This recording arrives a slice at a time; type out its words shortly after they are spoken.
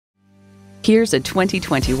Here's a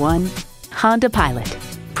 2021 Honda Pilot.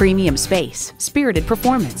 Premium space, spirited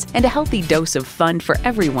performance, and a healthy dose of fun for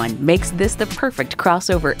everyone makes this the perfect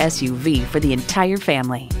crossover SUV for the entire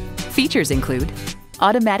family. Features include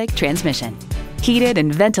automatic transmission, heated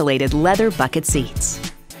and ventilated leather bucket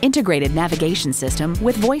seats, integrated navigation system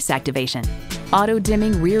with voice activation,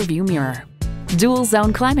 auto-dimming rear view mirror, dual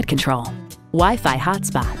zone climate control, Wi-Fi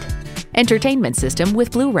hotspot, entertainment system with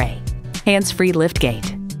Blu-ray, hands-free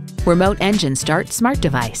liftgate, remote engine start smart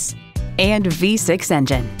device, and V6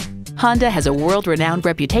 engine. Honda has a world-renowned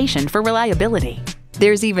reputation for reliability.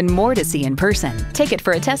 There's even more to see in person. Take it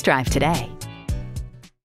for a test drive today.